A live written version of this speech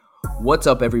What's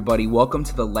up, everybody? Welcome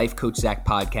to the Life Coach Zach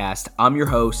podcast. I'm your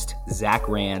host, Zach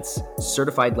Rance,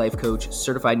 certified life coach,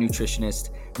 certified nutritionist,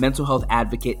 mental health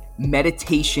advocate,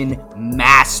 meditation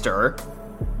master.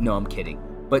 No, I'm kidding.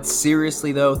 But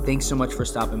seriously, though, thanks so much for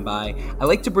stopping by. I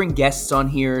like to bring guests on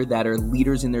here that are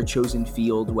leaders in their chosen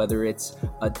field, whether it's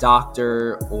a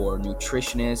doctor or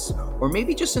nutritionist, or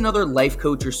maybe just another life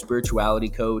coach or spirituality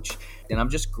coach. And I'm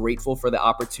just grateful for the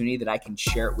opportunity that I can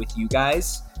share it with you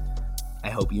guys. I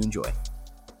hope you enjoy.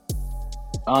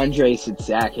 ANDRÉS, it's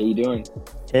Zach. How you doing?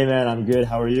 Hey, man, I'm good.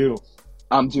 How are you?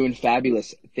 I'm doing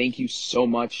fabulous. Thank you so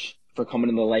much for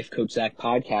coming to the Life Coach Zach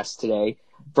podcast today.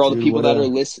 For all the people that are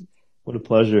listening. What a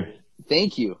pleasure.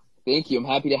 Thank you. I'm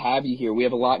happy to have you here. We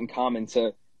have a lot in common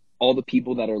to all the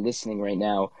people that are listening right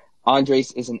now.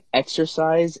 ANDRÉS is an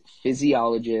exercise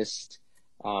physiologist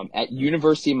at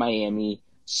University of Miami.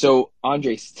 So,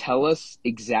 ANDRÉS, tell us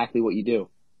exactly what you do.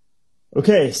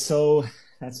 Okay, so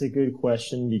that's a good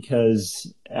question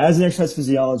because as an exercise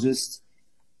physiologist,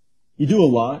 you do a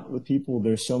lot with people.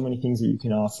 There's so many things that you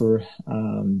can offer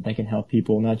that can help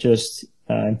people not just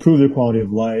improve their quality of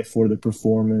life or their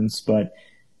performance, but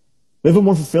live a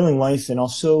more fulfilling life. And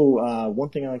also, one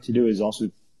thing I like to do is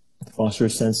also foster a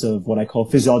sense of what I call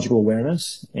physiological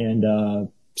awareness and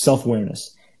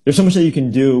self-awareness. There's so much that you can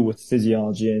do with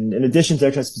physiology. And in addition to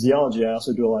exercise physiology, I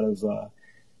also do a lot of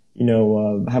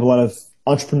have a lot of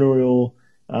entrepreneurial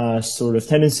sort of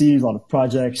tendencies, a lot of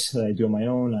projects that I do on my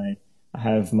own. I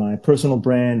have my personal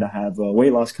brand. I have a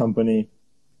weight loss company.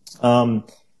 But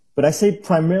I say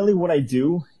primarily what I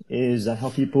do is I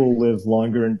help people live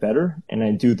longer and better, and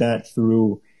I do that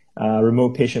through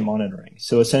remote patient monitoring.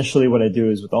 So essentially what I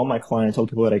do is with all my clients, all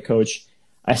the people that I coach,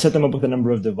 I set them up with a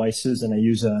number of devices, and I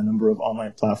use a number of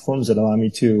online platforms that allow me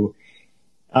to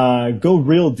go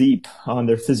real deep on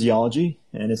their physiology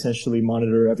and essentially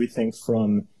monitor everything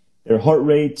from their heart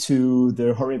rate to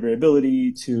their heart rate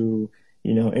variability to,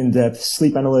 in-depth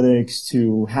sleep analytics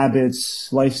to habits,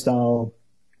 lifestyle.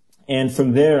 And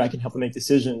from there, I can help them make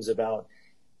decisions about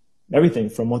everything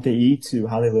from what they eat to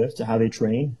how they live to how they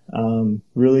train,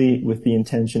 really with the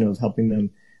intention of helping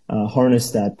them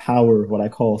harness that power, what I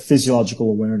call physiological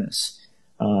awareness,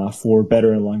 for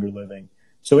better and longer living.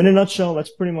 So in a nutshell, that's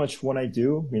pretty much what I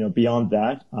do. Beyond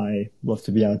that, I love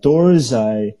to be outdoors.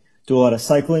 I do a lot of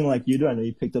cycling like you do. I know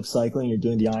you picked up cycling. You're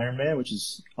doing the Ironman, which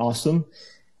is awesome.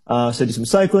 So I do some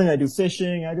cycling. I do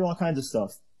fishing. I do all kinds of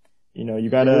stuff. You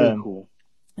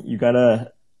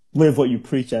gotta live what you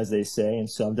preach, as they say. And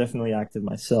so I'm definitely active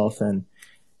myself and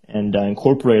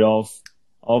incorporate all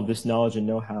of this knowledge and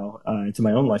know-how into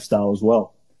my own lifestyle as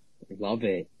well. Love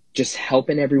it. Just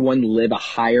helping everyone live a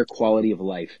higher quality of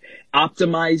life,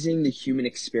 optimizing the human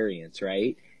experience,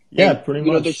 right? Yeah, and, pretty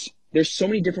much. There's so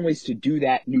many different ways to do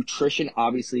that. Nutrition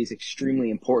obviously is extremely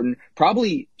important,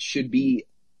 probably should be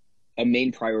a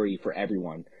main priority for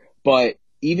everyone, but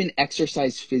even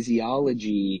exercise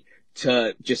physiology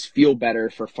to just feel better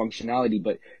for functionality.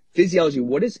 But physiology,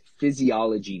 what does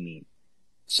physiology mean?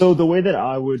 So the way that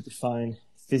I would define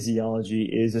physiology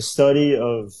is a study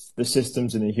of the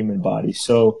systems in the human body.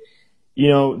 So,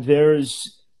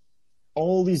 there's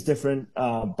all these different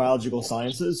biological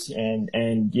sciences, and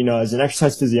as an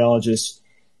exercise physiologist,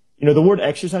 the word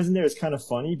exercise in there is kind of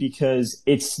funny because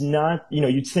it's not,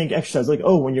 you'd think exercise like,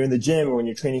 oh, when you're in the gym or when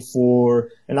you're training for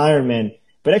an Ironman,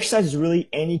 but exercise is really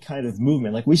any kind of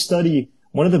movement. Like we study,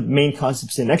 one of the main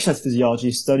concepts in exercise physiology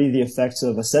is study the effects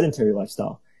of a sedentary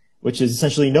lifestyle, which is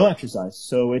essentially no exercise.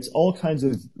 So it's all kinds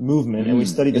of movement, and we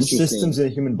study the systems in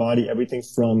the human body, everything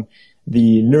from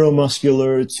the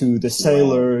neuromuscular to the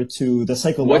cellular to the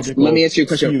psychological. Let me ask you a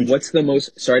question. Huge.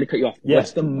 Sorry to cut you off. Yeah.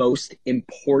 What's the most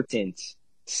important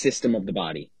system of the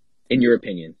body, in your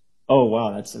opinion? Oh,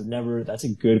 wow. That's a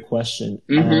good question.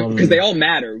 Because they all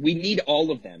matter. We need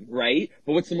all of them, right?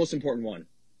 But what's the most important one?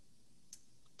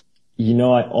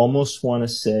 I almost want to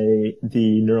say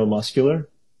the neuromuscular.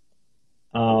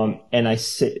 And I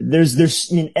say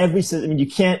every system, you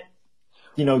can't,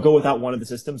 go without one of the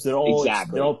systems. They're all,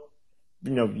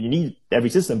 you need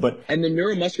every system, and the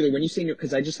neuromuscular, when you say,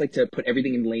 because I just like to put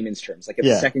everything in layman's terms, like if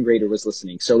a second grader was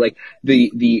listening. So like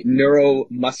the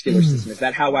neuromuscular system, is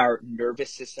that how our nervous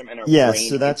system and our brain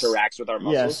interacts with our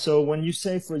muscles? Yeah. So when you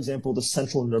say, for example, the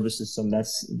central nervous system,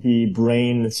 that's the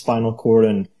brain, the spinal cord,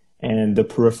 and the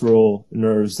peripheral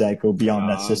nerves that go beyond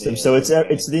that system. So it's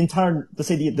the entire, let's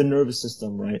say the nervous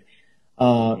system, right?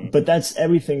 But that's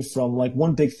everything from like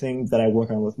one big thing that I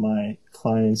work on with my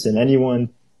clients and anyone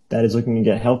that is looking to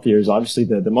get healthier is obviously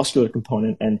the muscular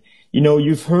component. And,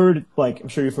 you've heard, like, I'm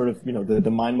sure you've heard of,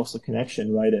 the mind muscle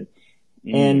connection, right? And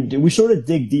And we sort of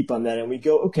dig deep on that and we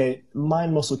go, okay,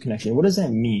 mind muscle connection. What does that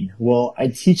mean? Well, I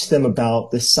teach them about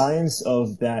the science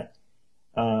of that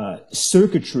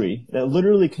circuitry that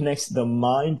literally connects the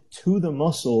mind to the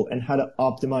muscle and how to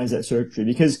optimize that circuitry.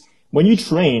 Because when you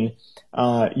train,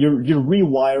 you're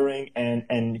rewiring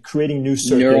and creating new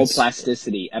circuits.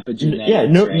 Neuroplasticity, epigenetics. Yeah,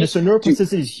 right? So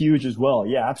neuroplasticity is huge as well.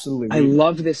 Yeah, absolutely. I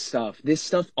love this stuff. This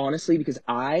stuff, honestly, because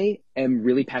I am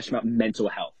really passionate about mental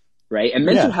health, right? And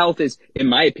mental health is, in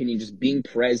my opinion, just being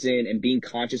present and being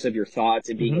conscious of your thoughts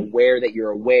and being aware that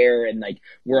you're aware. And like,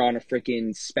 we're on a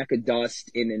freaking speck of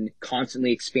dust in a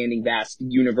constantly expanding vast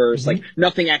universe. Like,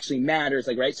 nothing actually matters.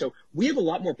 Like, right? So we have a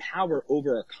lot more power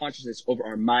over our consciousness, over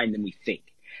our mind than we think.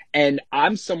 And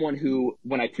I'm someone who,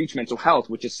 when I preach mental health,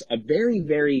 which is a very,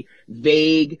 very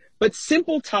vague but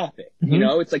simple topic, you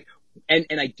know, it's like, and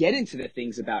I get into the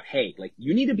things about, hey, like,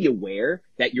 you need to be aware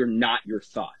that you're not your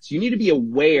thoughts. You need to be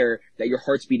aware that your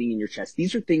heart's beating in your chest.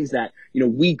 These are things that, you know,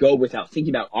 we go without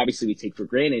thinking about. Obviously, we take for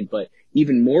granted, but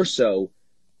even more so,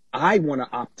 I want to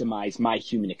optimize my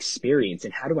human experience.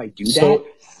 And how do I do that?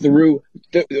 Through,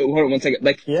 hold on one second,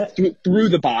 like through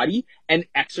the body, and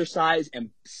exercise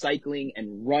and cycling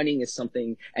and running is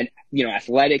something, and, you know,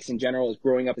 athletics in general, is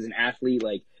growing up as an athlete,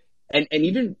 like, and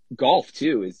even golf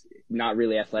too is not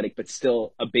really athletic, but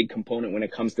still a big component when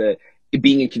it comes to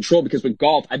being in control. Because with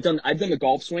golf, I've done the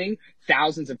golf swing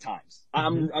thousands of times.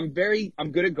 I'm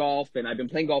good at golf, and I've been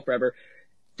playing golf forever.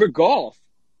 For golf,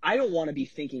 I don't want to be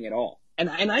thinking at all. And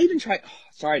I even try.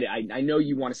 I know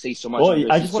you want to say so much.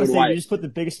 Well, I just want to say you just put the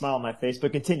biggest smile on my face.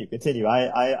 But continue.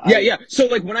 Yeah. So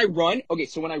like when I run,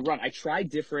 I try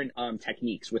different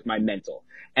techniques with my mental.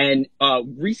 And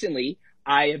recently,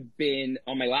 I have been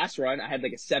on my last run. I had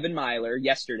like a 7-miler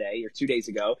yesterday or 2 days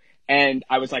ago, and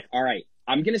I was like, all right,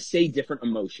 I'm gonna say different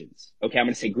emotions. Okay, I'm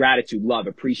gonna say gratitude, love,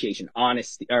 appreciation,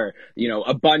 honesty, or, you know,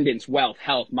 abundance, wealth,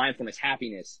 health, mindfulness,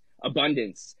 happiness,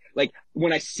 abundance. Like,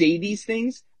 when I say these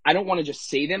things, I don't want to just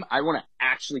say them. I want to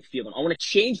actually feel them. I want to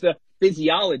change the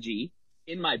physiology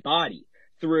in my body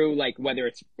through, like, whether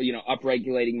it's, you know,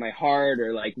 upregulating my heart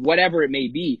or like whatever it may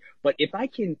be. But if I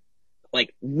can,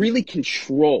 like, really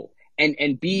control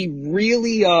and be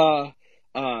really,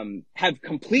 have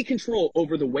complete control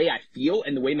over the way I feel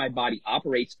and the way my body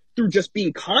operates through just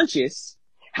being conscious,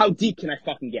 how deep can I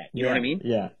fucking get? You know what I mean?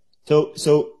 Yeah.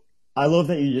 So I love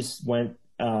that you just went,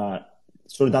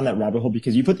 sort of down that rabbit hole,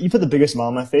 because you put the biggest smile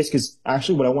on my face, because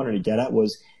actually what I wanted to get at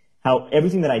was how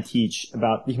everything that I teach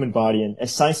about the human body, and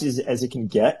as science as it can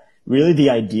get, really the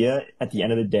idea at the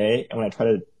end of the day, and when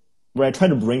I try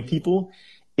to bring people,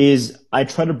 is I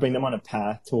try to bring them on a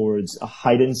path towards a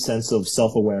heightened sense of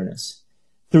self-awareness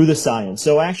through the science.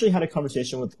 So I actually had a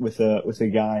conversation with a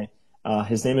guy.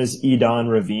 His name is Edan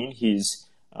Ravine. He's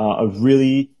a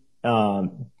really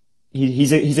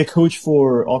he's a coach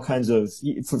for all kinds of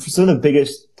for some of the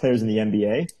biggest players in the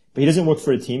NBA, but he doesn't work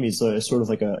for a team. He's sort of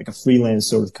like a freelance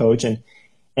sort of coach.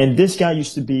 And this guy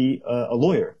used to be a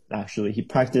lawyer. Actually, he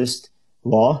practiced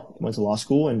law, went to law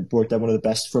school, and worked at one of the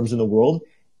best firms in the world.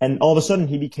 And all of a sudden,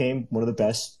 he became one of the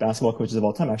best basketball coaches of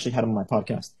all time. I actually had him on my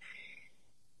podcast.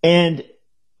 And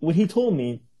what he told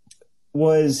me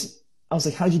was, I was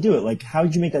like, how'd you do it? Like, how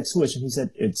did you make that switch? And he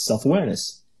said, it's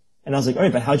self-awareness. And I was like, all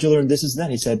right, but how'd you learn this and that?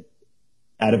 He said,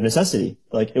 out of necessity.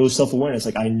 Like, it was self-awareness.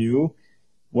 Like, I knew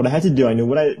what I had to do. I knew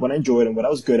what I enjoyed and what I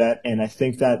was good at. And I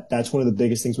think that that's one of the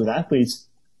biggest things with athletes,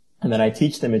 and that I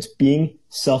teach them. It's being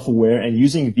self-aware and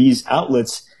using these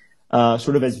outlets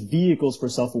sort of as vehicles for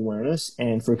self-awareness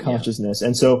and for consciousness.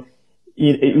 And so,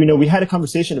 you know, we had a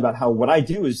conversation about how what I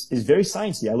do is very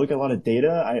sciencey. I look at a lot of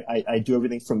data. I do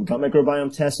everything from gut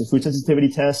microbiome tests to food sensitivity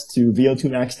tests to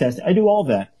VO2 max tests. I do all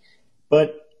that.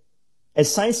 But as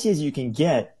sciencey as you can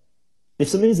get, if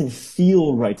something doesn't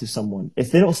feel right to someone,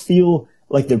 if they don't feel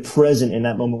like they're present in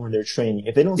that moment when they're training,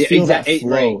 if they don't feel that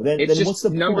flow, then what's the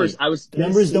numbers, point?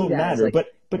 Numbers don't matter. Like,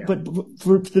 but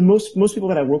for the most people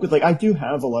that I work with, like, I do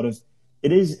have a lot of,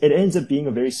 it ends up being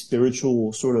a very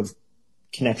spiritual sort of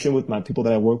connection with my people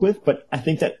that I work with. But I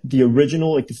think that the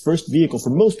original, like the first vehicle for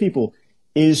most people,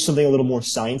 is something a little more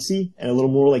sciencey and a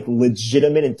little more like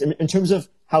legitimate in terms of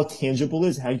how tangible it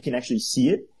is, how you can actually see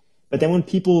it. But then when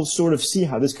people sort of see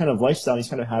how this kind of lifestyle, these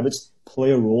kind of habits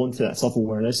play a role into that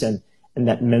self-awareness and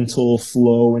that mental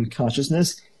flow and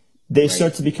consciousness, they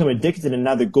start to become addicted. And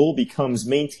now the goal becomes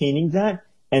maintaining that.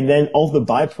 And then all the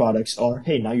byproducts are,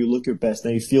 hey, now you look your best.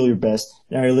 Now you feel your best.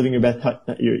 Now you're living your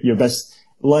best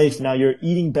life. Now you're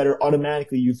eating better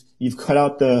automatically. You've cut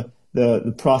out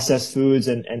the processed foods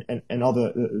and all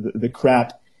the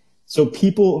crap. So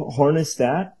people harness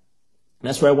that.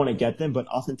 That's where I want to get them. But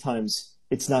oftentimes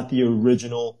it's not the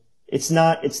original. It's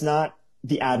not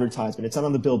the advertisement. It's not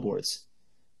on the billboards,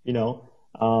 you know?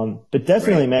 But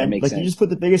definitely, man, like sense. You just put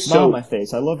the biggest smile on my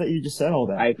face. I love that you just said all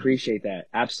that. I appreciate that.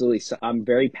 Absolutely. So I'm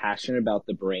very passionate about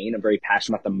the brain. I'm very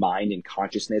passionate about the mind and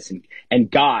consciousness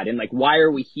and God and like, why are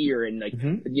we here? And like,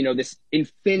 you know, this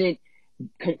infinite,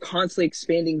 constantly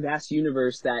expanding vast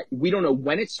universe that we don't know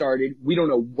when it started. We don't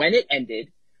know when it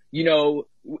ended. You know,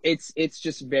 it's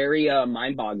just very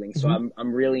mind boggling. So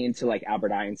I'm really into like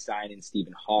Albert Einstein and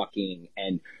Stephen Hawking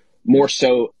and more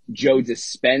so Joe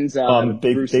Dispenza. I'm a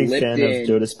big Bruce fan Lipton. of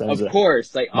Joe Dispenza. Of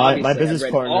course, like my business I've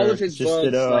read partner all of his just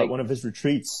books, did like, one of his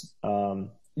retreats.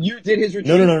 You did his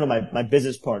retreat? No. My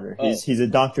business partner. He's a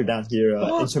doctor down here,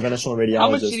 interventional radiologist.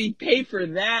 How much did he pay for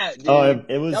that, dude?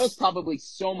 It was, that was probably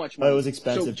so much money. It was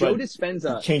expensive. So Joe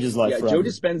Dispenza changed his life. Yeah, forever. Joe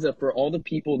Dispenza, for all the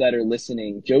people that are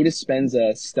listening, Joe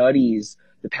Dispenza studies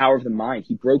the power of the mind.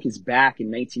 He broke his back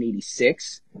in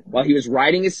 1986 while he was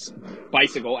riding his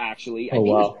bicycle, actually.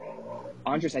 Wow.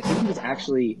 Andres, I think he was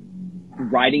actually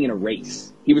riding in a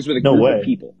race. He was with a group of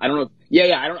people. I don't know.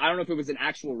 I don't know if it was an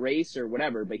actual race or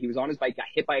whatever, but he was on his bike, got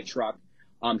hit by a truck.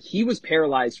 He was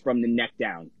paralyzed from the neck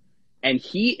down, and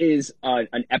he is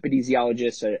an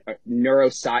epidemiologist, a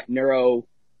neuro.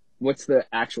 What's the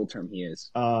actual term he is?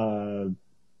 Neuroscientist.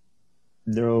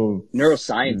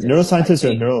 Neuroscientist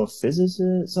or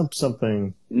neurophysicist,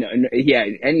 something. No, yeah.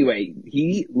 Anyway,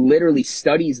 he literally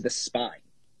studies the spine.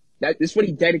 This is what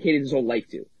he dedicated his whole life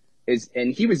to.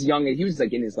 And he was young, and he was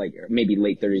like in his like maybe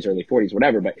late 30s, early 40s,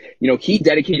 whatever. But you know, he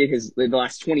dedicated the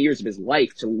last 20 years of his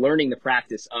life to learning the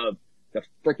practice of the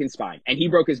freaking spine. And he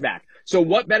broke his back. So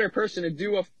what better person to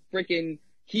do a freaking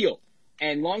heal?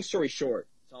 And long story short,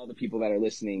 to all the people that are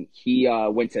listening, he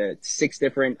went to six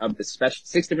different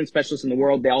specialists in the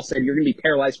world. They all said, you're going to be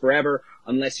paralyzed forever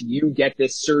unless you get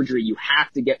this surgery. You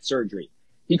have to get surgery.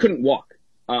 He couldn't walk.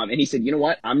 And he said, you know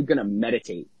what? I'm going to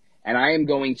meditate, and I am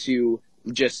going to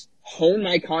just hone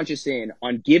my conscious in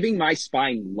on giving my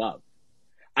spine love.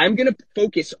 I'm going to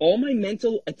focus all my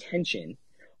mental attention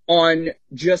on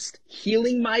just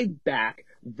healing my back,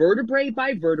 vertebrae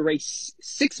by vertebrae,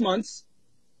 6 months,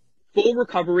 full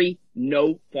recovery,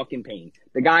 no fucking pain.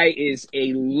 The guy is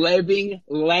a living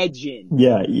legend.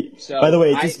 Yeah. So by the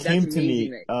way, it just came to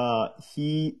me.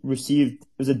 He was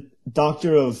a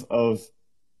doctor of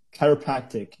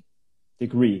chiropractic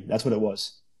degree. That's what it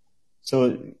was.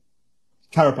 So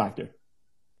chiropractor.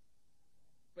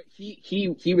 But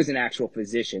he was an actual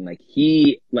physician. Like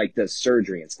he does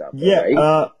surgery and stuff. Yeah.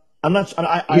 Right? I'm not.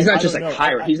 He's not just a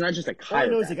chiropractor. He's not just a chiropractor. All I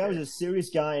know is the guy was a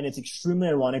serious guy, and it's extremely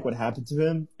ironic what happened to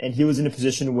him. And he was in a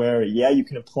position where, you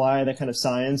can apply that kind of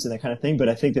science and that kind of thing, but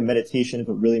I think the meditation is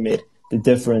what really made the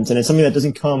difference. And it's something that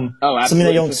doesn't come, something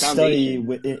that you don't study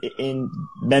in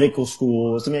medical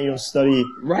school, something that you don't study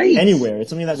anywhere. It's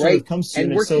something that sort of comes to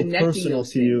you, and it's so personal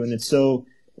to you, and it's so,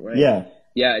 yeah.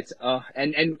 Yeah, it's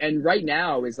and right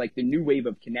now is like the new wave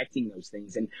of connecting those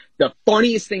things. And the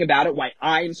funniest thing about it, why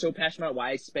I am so passionate about,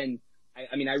 why I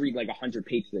read like 100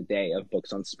 pages a day of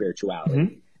books on spirituality.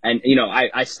 Mm-hmm. And you know,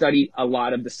 I study a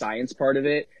lot of the science part of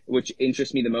it, which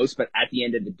interests me the most, but at the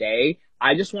end of the day,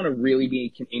 I just want to really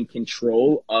be in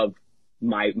control of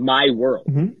my world.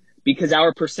 Mm-hmm. Because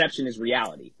our perception is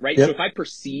reality, right? Yep. So if I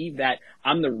perceive that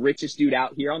I'm the richest dude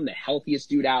out here, I'm the healthiest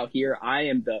dude out here, I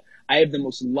have the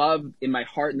most love in my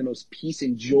heart and the most peace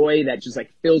and joy that just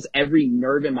like fills every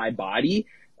nerve in my body,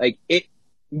 like it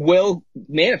will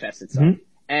manifest itself. Mm-hmm.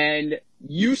 And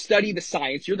you study the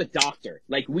science, you're the doctor.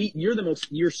 Like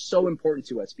you're so important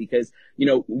to us because, you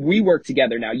know, we work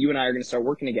together now. You and I are going to start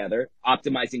working together,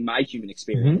 optimizing my human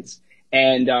experience.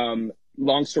 Mm-hmm. And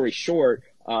long story short,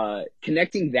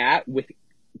 connecting that with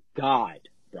God,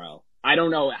 bro. I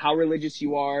don't know how religious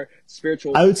you are,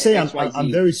 spiritual. I would say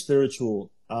I'm very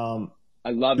spiritual. I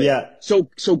love it. Yeah.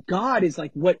 So God is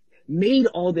like what made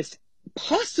all this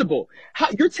possible.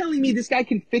 You're telling me this guy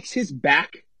can fix his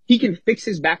back? He can fix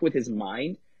his back with his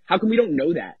mind? How come we don't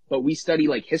know that? But we study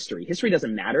like history. History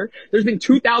doesn't matter. There's been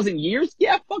 2,000 years.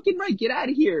 Yeah, fucking right. Get out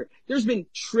of here. There's been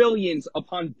trillions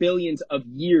upon billions of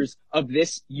years of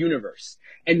this universe.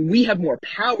 And we have more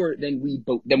power than we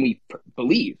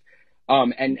believe.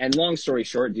 And long story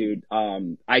short, dude,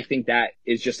 I think that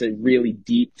is just a really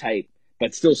deep type,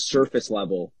 but still surface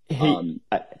level,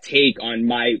 take on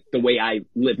the way I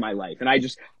live my life. And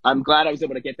I'm glad I was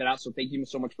able to get that out. So thank you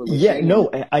so much for listening. Yeah, no,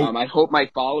 I hope my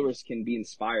followers can be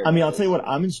inspired. I mean, I'll tell you what,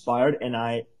 I'm inspired, and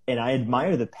I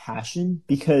admire the passion,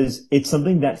 because it's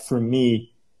something that for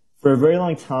me, for a very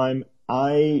long time,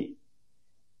 I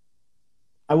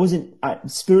wasn't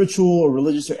spiritual or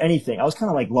religious or anything. I was kind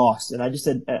of like lost. And I just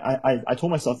said, I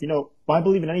told myself, why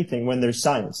believe in anything when there's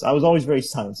science? I was always very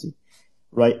sciencey.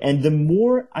 right? And the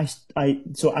more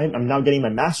so I'm now getting my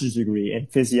master's degree in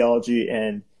physiology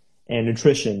and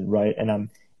nutrition, right? And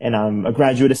I'm a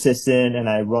graduate assistant and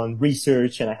I run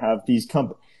research and I have these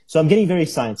so I'm getting very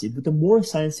sciencey. But the more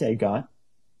sciencey I got,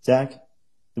 Zach,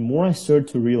 the more I started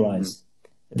to realize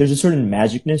there's a certain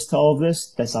magicness to all of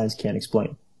this that science can't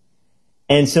explain.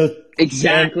 And so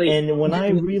exactly. And when I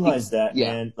realized that,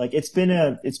 man, like it's been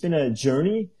a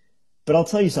journey. But I'll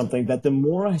tell you something, that the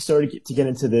more I started to get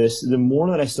into this, the more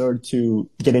that I started to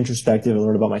get introspective and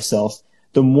learn about myself,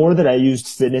 the more that I used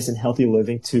fitness and healthy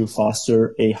living to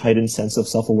foster a heightened sense of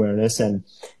self-awareness and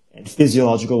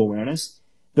physiological awareness,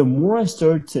 the more I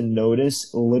started to notice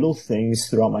little things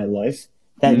throughout my life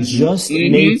that just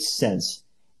made sense.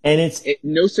 And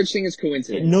no such thing as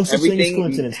coincidence. No such thing as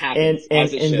coincidence. Happens and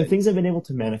the things I've been able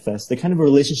to manifest, the kind of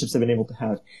relationships I've been able to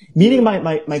have, meeting my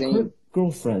current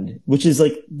girlfriend, which is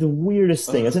like the weirdest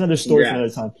thing. That's another story for another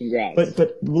time. Congrats.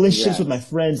 But relationships with my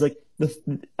friends, like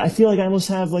I feel like I almost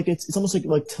have like it's almost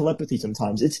like telepathy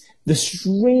sometimes. It's the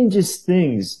strangest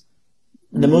things.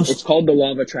 It's called the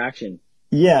law of attraction.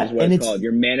 Yeah, is what it's called.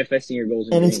 You're manifesting your goals.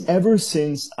 And it's ever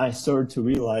since I started to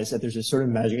realize that there's a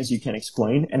certain magicness you can't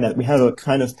explain, and that we have a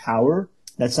kind of power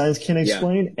that science can't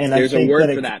explain. And there's I think a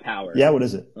word for that power. Yeah, what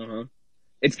is it?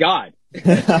 It's God.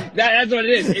 That's what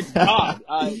it is. It's God.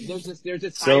 There's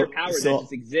this higher power that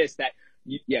just exists.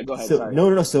 Go ahead. Sorry.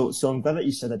 No. So I'm glad that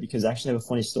you said that, because I actually have a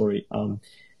funny story.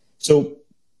 So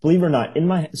believe it or not,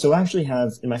 I actually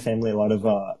have in my family a lot of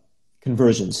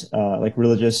conversions, like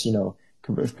religious,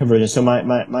 conversions. So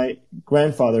my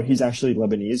grandfather, he's actually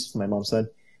Lebanese from my mom's side,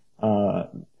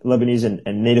 Lebanese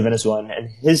and native Venezuelan, and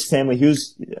his family, he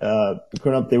was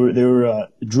growing up, they were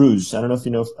Druze. I don't know if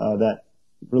you know that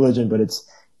religion, but he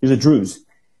was a Druze.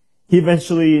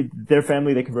 Their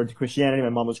family, they converted to Christianity. My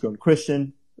mom was grew up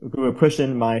Christian.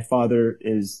 My father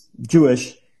is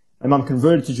Jewish. My mom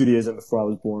converted to Judaism before I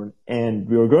was born. And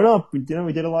we were growing up, we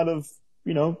did a lot of,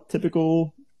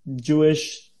 typical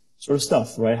Jewish sort of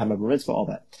stuff, right? Had my bar mitzvah, all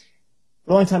that.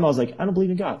 For a long time, I was like, I don't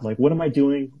believe in God. Like, what am I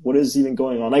doing? What is even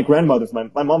going on? My grandmother,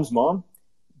 my mom's mom,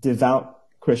 devout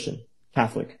Christian,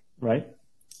 Catholic, right?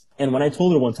 And when I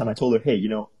told her one time, I told her, hey,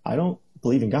 I don't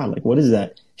believe in God. Like, what is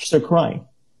that? She started crying.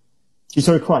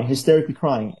 Hysterically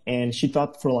crying. And she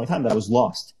thought for a long time that I was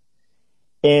lost.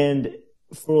 And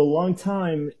for a long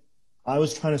time, I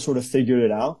was trying to sort of figure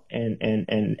it out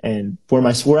and where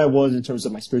I was in terms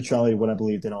of my spirituality, what I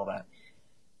believed in, all that.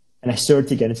 And I started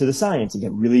to get into the science and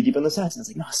get really deep in the science. And I was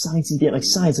like, no, science is like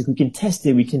science. Like, we can test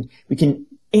it. We can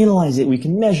analyze it. We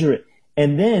can measure it.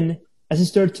 And then as I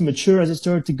started to mature, as I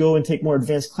started to go and take more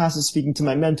advanced classes, speaking to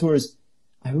my mentors,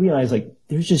 I realized like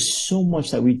there's just so much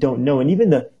that we don't know. And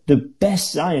even the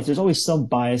best science, there's always some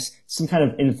bias, some kind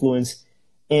of influence.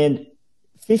 And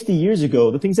 50 years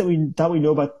ago, the things that we thought we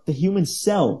know about the human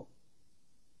cell,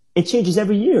 it changes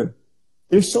every year.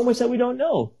 There's so much that we don't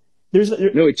know.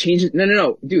 No, it changes.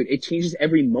 No, dude, it changes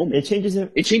every moment. It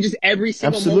changes every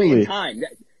single moment in time.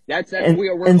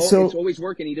 It's always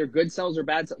working, either good cells or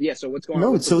bad cells. Yeah. So what's going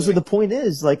on? So the point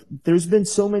is, like, there's been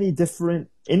so many different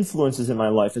influences in my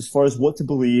life as far as what to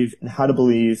believe and how to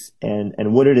believe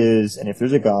and what it is and if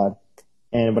there's a God.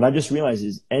 And what I just realized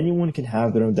is anyone can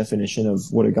have their own definition of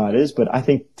what a God is. But I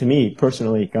think, to me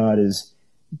personally, God is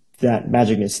that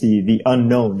magicness, the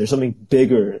unknown. There's something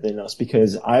bigger than us,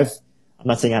 because I'm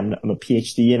not saying I'm a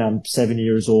PhD and I'm 7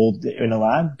 years old in a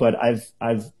lab, but I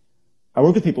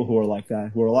work with people who are like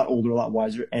that, who are a lot older, a lot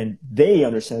wiser, and they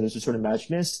understand there's a certain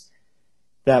magicness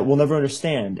that we'll never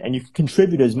understand. And you can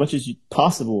contribute as much as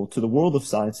possible to the world of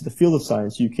science, to the field of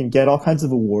science. You can get all kinds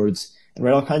of awards and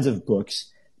write all kinds of books,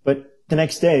 but the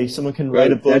next day someone can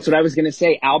write a book. That's what I was going to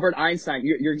say. Albert Einstein,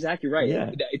 you're exactly right.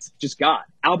 Yeah. It's just God.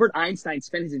 Albert Einstein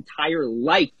spent his entire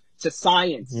life to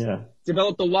science,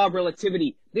 developed the law of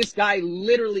relativity. This guy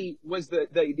literally was the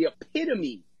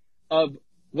epitome of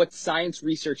what science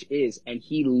research is. And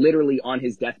he literally on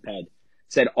his deathbed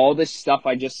said, all this stuff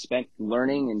I just spent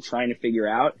learning and trying to figure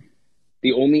out,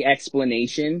 the only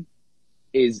explanation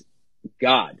is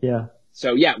God. Yeah.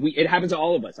 So yeah, it happens to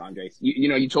all of us, Andres.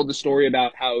 You told the story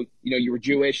about how, you were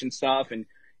Jewish and stuff, and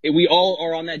we all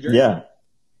are on that journey. Yeah.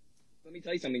 Let me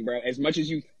tell you something, bro. As much as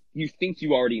you think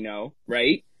you already know,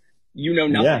 right? You know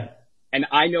nothing. Yeah. And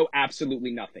I know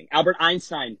absolutely nothing. Albert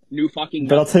Einstein knew fucking nothing.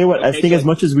 But I'll tell you what, I think as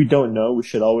much as we don't know, we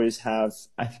should always have,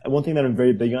 one thing that I'm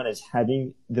very big on is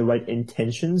having the right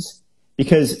intentions.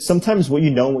 Because sometimes what you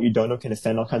know and what you don't know can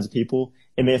offend all kinds of people.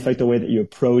 It may affect the way that you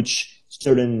approach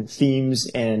certain themes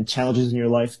and challenges in your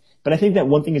life. But I think that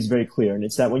one thing is very clear, and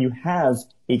it's that when you have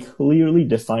a clearly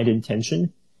defined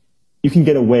intention, you can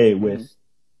get away with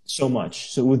so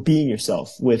much. So with being yourself,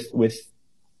 with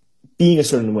being a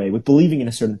certain way, with believing in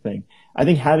a certain thing. I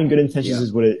think having good intentions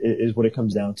is what it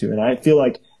comes down to. And I feel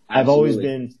like I've always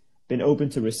been open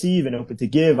to receive and open to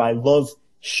give. I love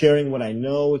sharing what I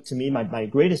know. To me, my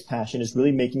greatest passion is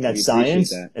really making that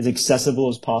science as accessible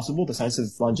as possible, the science of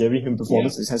longevity, human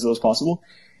performance, as accessible as possible.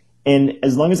 And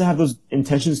as long as I have those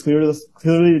intentions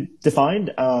clearly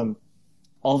defined,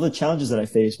 all the challenges that I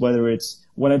face, whether it's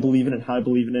what I believe in and how I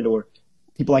believe in it, or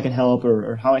people I can help,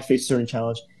 or how I face a certain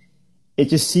challenge, it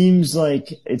just seems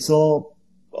like it's all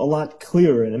a lot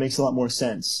clearer and it makes a lot more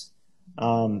sense.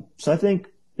 So I think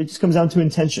it just comes down to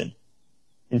intention.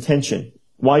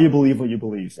 Why you believe what you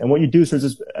believe, and what you do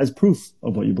serves as proof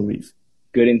of what you believe.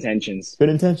 Good intentions.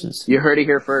 You heard it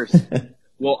here first.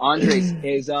 Well, Andres,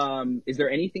 is there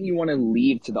anything you want to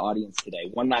leave to the audience today?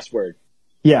 One last word.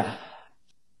 Yeah.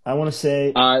 I want to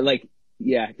say... Actually,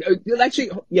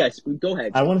 yes, go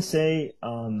ahead. I want to say,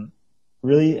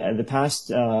 really, the past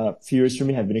few years for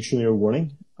me have been extremely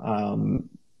rewarding.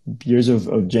 Years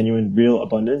of genuine, real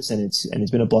abundance, and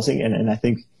it's been a blessing. And I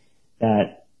think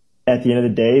that at the end of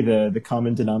the day, the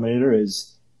common denominator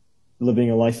is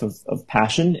living a life of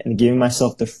passion and giving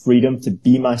myself the freedom to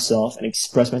be myself and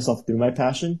express myself through my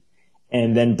passion,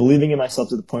 and then believing in myself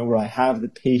to the point where I have the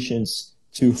patience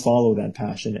to follow that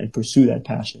passion and pursue that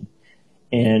passion.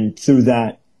 And through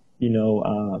that,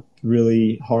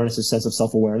 really harness a sense of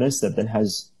self-awareness that then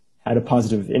has had a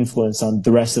positive influence on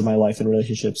the rest of my life and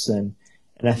relationships. And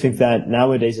I think that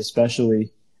nowadays,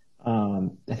 especially,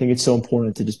 I think it's so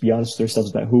important to just be honest with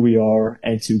ourselves about who we are,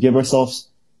 and to give ourselves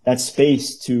that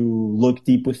space to look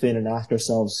deep within and ask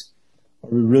ourselves, are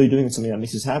we really doing something that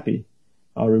makes us happy?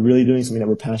 Are we really doing something that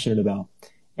we're passionate about?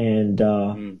 And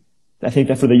I think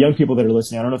that for the young people that are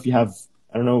listening, I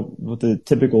don't know what the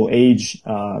typical age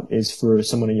is for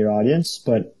someone in your audience,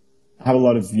 but I have a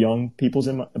lot of young people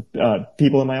in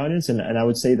my audience, and I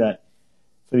would say that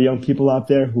for the young people out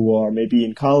there who are maybe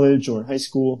in college or in high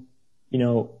school,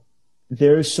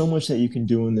 there is so much that you can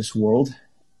do in this world.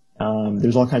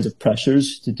 There's all kinds of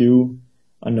pressures to do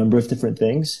a number of different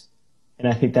things. And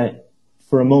I think that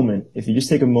for a moment, if you just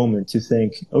take a moment to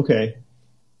think, okay,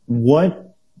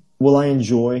 what will I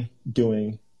enjoy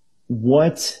doing?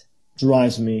 What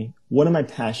drives me? What am I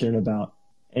passionate about?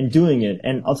 And doing it.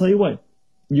 And I'll tell you what,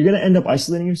 you're going to end up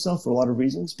isolating yourself for a lot of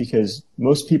reasons, because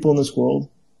most people in this world,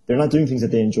 they're not doing things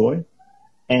that they enjoy.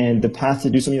 And the path to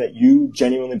do something that you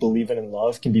genuinely believe in and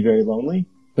love can be very lonely,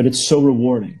 but it's so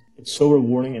rewarding. It's so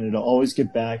rewarding, and it'll always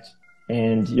get back,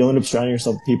 and you'll end up surrounding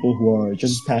yourself with people who are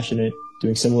just as passionate,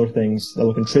 doing similar things that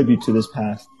will contribute to this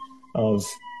path of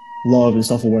love and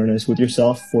self-awareness with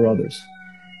yourself for others.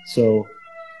 So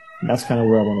that's kind of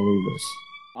where I want to leave this.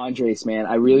 Andres, man,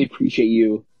 I really appreciate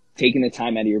you taking the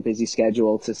time out of your busy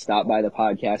schedule to stop by the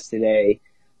podcast today.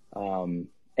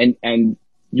 And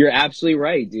you're absolutely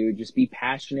right, dude. Just be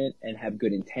passionate and have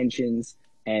good intentions.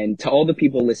 And to all the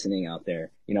people listening out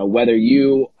there, whether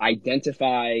you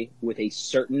identify with a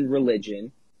certain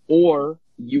religion, or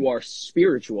you are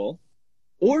spiritual,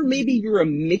 or maybe you're a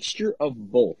mixture of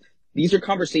both. These are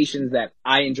conversations that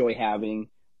I enjoy having.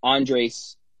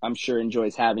 Andres, I'm sure,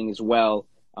 enjoys having as well.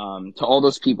 To all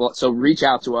those people, so reach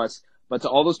out to us. But to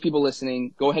all those people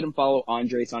listening, go ahead and follow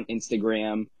Andres on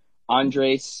Instagram.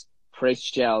 Andres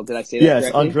PRESCHEL. Did I say that correctly?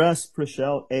 Yes, Andrés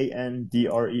PRESCHEL,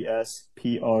 ANDRES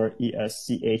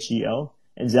PRESCHEL.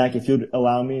 And Zach, if you'd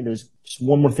allow me, there's just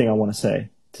one more thing I want to say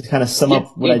to kind of sum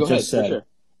up what I just said. Sure.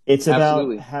 It's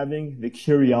about having the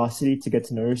curiosity to get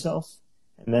to know yourself.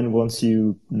 And then once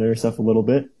you know yourself a little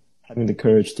bit, having the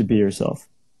courage to be yourself.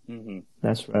 Mm-hmm.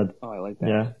 That's Red. Oh, I like that.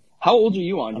 Yeah. How old are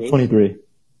you, Andres? I'm 23.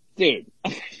 Dude.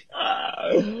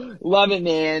 Love it,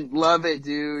 man. Love it,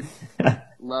 dude.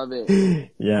 Love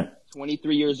it. Yeah.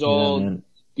 23 years old,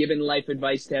 giving life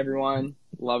advice to everyone.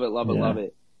 Love it, love it, love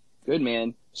it. Good,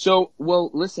 man. So,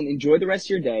 well, listen, enjoy the rest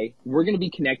of your day. We're going to be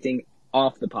connecting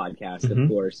off the podcast, of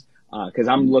course, because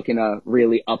I'm looking to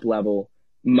really up-level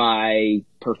my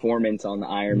performance on the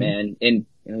Ironman. And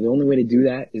the only way to do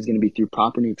that is going to be through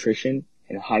proper nutrition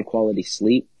and high-quality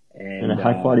sleep. And a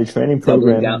high-quality training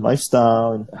program and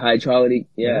lifestyle. High-quality,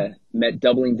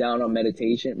 doubling down on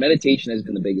meditation. Meditation has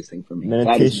been the biggest thing for me.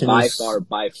 Meditation that is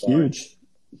by far.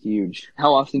 Huge.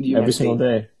 How often do you meditate? Every single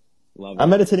day. Love it. I'm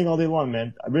meditating all day long,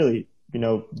 man. I really,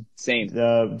 Same.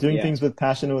 Doing things with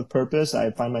passion and with purpose,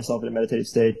 I find myself in a meditative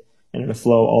state and in a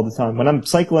flow all the time. When I'm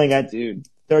cycling at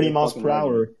 30 miles per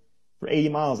hour for 80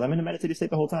 miles, I'm in a meditative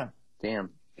state the whole time. Damn.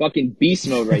 Fucking beast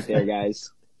mode right there,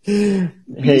 guys.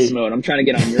 Beast mode. I'm trying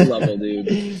to get on your level,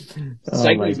 dude.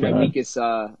 Cycling is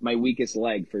my weakest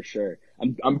leg for sure.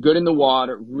 I'm good in the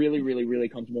water, really, really, really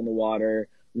comfortable in the water.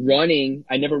 Running,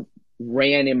 I never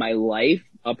ran in my life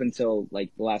up until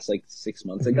like the last like 6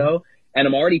 months ago. And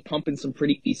I'm already pumping some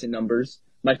pretty decent numbers.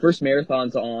 My first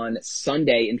marathon's on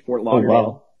Sunday in Fort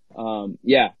Lauderdale. Oh, wow.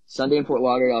 Yeah, Sunday in Fort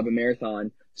Lauderdale, I have a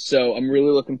marathon. So I'm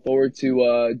really looking forward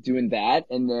to doing that.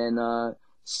 And then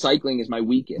cycling is my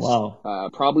weakest. Wow.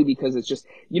 Probably because it's just,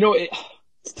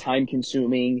 it's time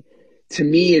consuming. To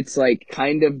me, it's like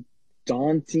kind of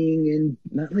daunting and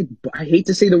not like, I hate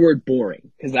to say the word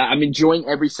boring because I'm enjoying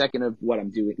every second of what I'm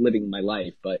doing, living my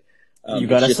life. But you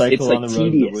got to cycle like on the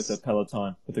road tedious. with a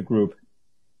peloton, with a group,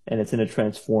 and it's going to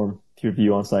transform your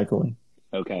view on cycling.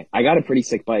 Okay. I got a pretty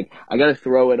sick bike. I got to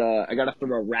throw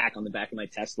a rack on the back of my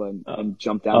Tesla and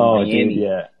jump down to Miami. Dude,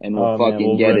 yeah. And we'll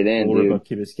fucking get it in, we'll dude. rip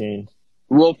Key Biscayne.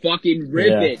 We'll fucking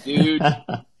rip it, dude.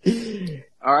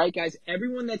 All right, guys.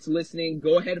 Everyone that's listening,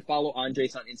 go ahead and follow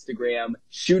Andres on Instagram.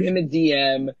 Shoot him a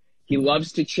DM. He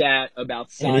loves to chat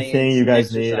about science, anything you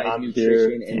guys exercise, need, I'm nutrition, here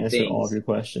to and answer things. all of your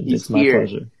questions. He's it's my here.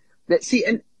 pleasure.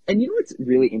 And you know what's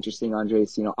really interesting,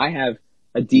 Andres? I have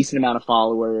a decent amount of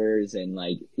followers and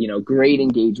like, great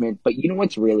engagement. But you know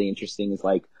what's really interesting is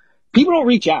like people don't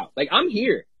reach out. Like I'm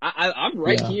here. I'm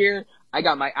right here. I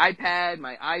got my iPad,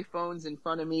 my iPhones in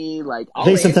front of me. Like I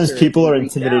think sometimes people are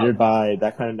intimidated by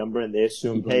that kind of number and they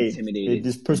assume, hey,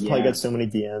 this person probably got so many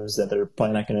DMs that they're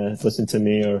probably not going to listen to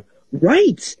me or.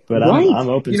 Right. But right. I'm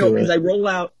open to it. Because I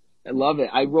love it.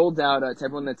 I rolled out, to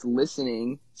everyone that's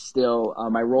listening still,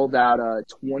 I rolled out a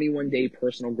 21-day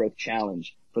personal growth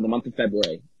challenge for the month of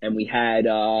February. And we had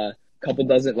a couple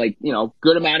dozen,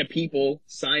 good amount of people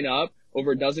sign up,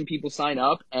 over a dozen people sign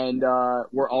up, and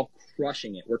we're all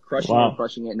crushing it. We're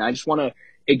crushing it. And I just want to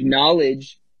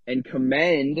acknowledge and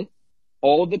commend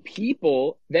all the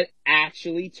people that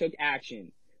actually took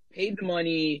action, paid the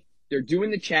money. They're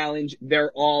doing the challenge.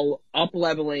 They're all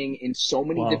up-leveling in so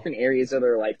many different areas of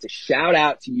their life. To shout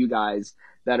out to you guys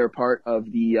that are part of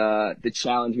the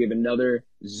challenge. We have another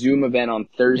Zoom event on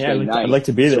Thursday night. I'd like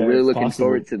to be there. So really looking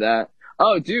forward to that.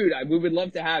 Oh, dude, we would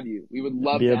love to have you. We would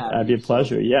love to have you. That'd be a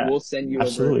pleasure. Yeah, we'll send you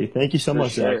absolutely. over. Thank you so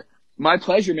much, Zach. My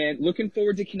pleasure, man. Looking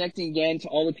forward to connecting again. To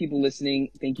all the people listening,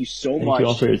 thank you so much you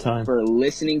all for your time. For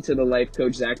listening to the Life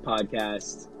Coach Zach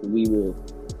podcast. We will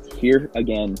hear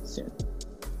again soon.